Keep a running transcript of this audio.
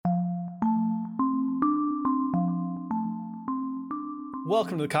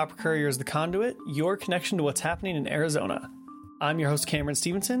Welcome to the Copper Courier's The Conduit, your connection to what's happening in Arizona. I'm your host, Cameron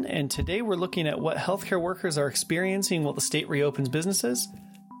Stevenson, and today we're looking at what healthcare workers are experiencing while the state reopens businesses,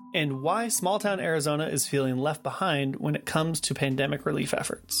 and why small-town Arizona is feeling left behind when it comes to pandemic relief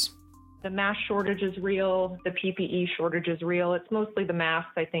efforts. The mask shortage is real. The PPE shortage is real. It's mostly the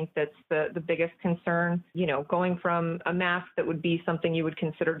masks, I think, that's the biggest concern. You know, going from a mask that would be something you would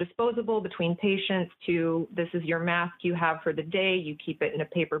consider disposable between patients to this is your mask you have for the day, you keep it in a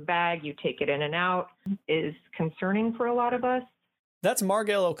paper bag, you take it in and out, is concerning for a lot of us. That's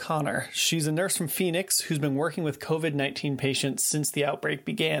Margail O'Connor. She's a nurse from Phoenix who's been working with COVID-19 patients since the outbreak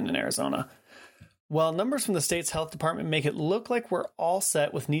began in Arizona. While numbers from the state's health department make it look like we're all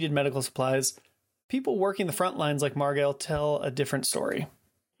set with needed medical supplies, people working the front lines like Margail tell a different story.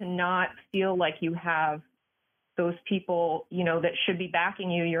 To not feel like you have those people, you know, that should be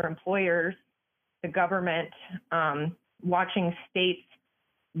backing you, your employers, the government, watching states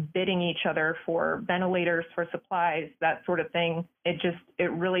bidding each other for ventilators, for supplies, that sort of thing.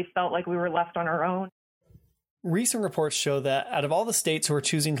 It really felt like we were left on our own. Recent reports show that out of all the states who are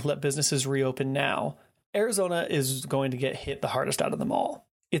choosing to let businesses reopen now, Arizona is going to get hit the hardest out of them all.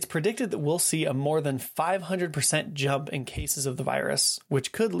 It's predicted that we'll see a more than 500% jump in cases of the virus,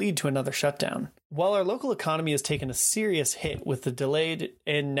 which could lead to another shutdown. While our local economy has taken a serious hit with the delayed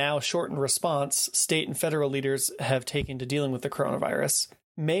and now shortened response state and federal leaders have taken to dealing with the coronavirus,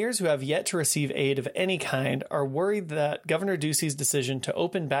 mayors who have yet to receive aid of any kind are worried that Governor Ducey's decision to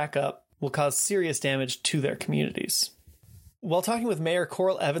open back up will cause serious damage to their communities. While talking with Mayor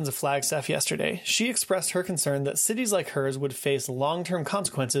Coral Evans of Flagstaff yesterday, she expressed her concern that cities like hers would face long-term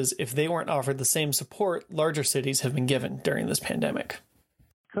consequences if they weren't offered the same support larger cities have been given during this pandemic.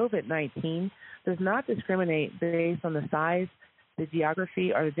 COVID-19 does not discriminate based on the size, the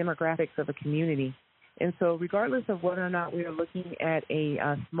geography, or the demographics of a community. And so regardless of whether or not we are looking at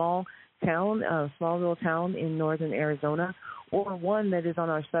a small rural town in northern Arizona, or one that is on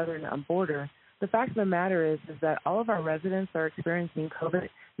our southern border, the fact of the matter is that all of our residents are experiencing COVID-19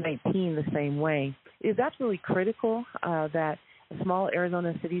 the same way. It is absolutely critical that small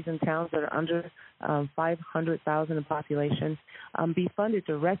Arizona cities and towns that are under 500,000 in population be funded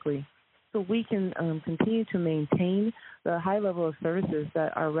directly so we can continue to maintain the high level of services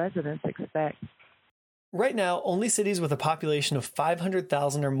that our residents expect. Right now, only cities with a population of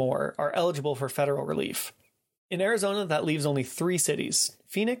 500,000 or more are eligible for federal relief. In Arizona, that leaves only 3 cities: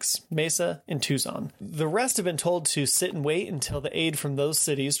 Phoenix, Mesa, and Tucson. The rest have been told to sit and wait until the aid from those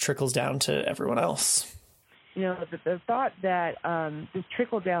cities trickles down to everyone else. You know, the thought that this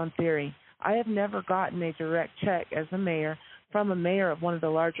trickle-down theory, I have never gotten a direct check as a mayor from a mayor of one of the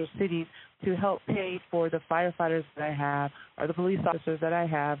larger cities to help pay for the firefighters that I have or the police officers that I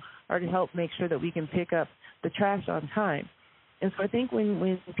have or to help make sure that we can pick up the trash on time. And so I think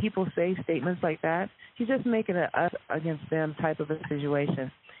when people say statements like that, you're just making an us against them type of a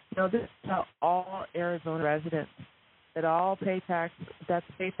situation. You know, this is how all Arizona residents that all pay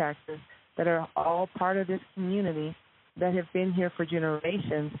taxes, that are all part of this community, that have been here for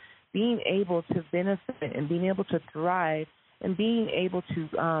generations, being able to benefit and being able to thrive and being able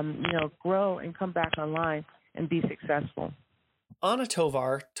to, grow and come back online and be successful. Anna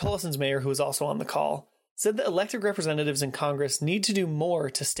Tovar, Toloson's mayor, who was also on the call, said that elected representatives in Congress need to do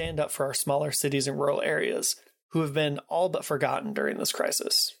more to stand up for our smaller cities and rural areas, who have been all but forgotten during this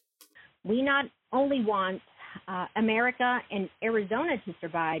crisis. We not only want America and Arizona to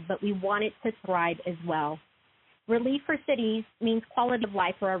survive, but we want it to thrive as well. Relief for cities means quality of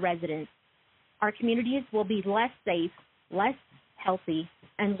life for our residents. Our communities will be less safe, less healthy,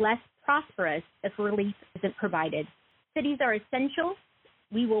 and less prosperous if relief isn't provided. Cities are essential.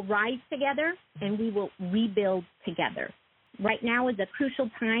 We will rise together, and we will rebuild together. Right now is a crucial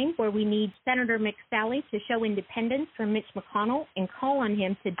time where we need Senator McSally to show independence from Mitch McConnell and call on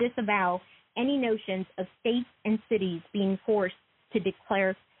him to disavow any notions of states and cities being forced to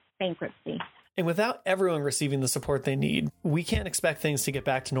declare bankruptcy. And without everyone receiving the support they need, we can't expect things to get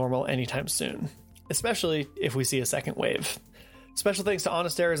back to normal anytime soon, especially if we see a second wave. Special thanks to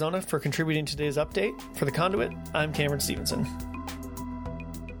Honest Arizona for contributing to today's update. For The Conduit, I'm Cameron Stevenson.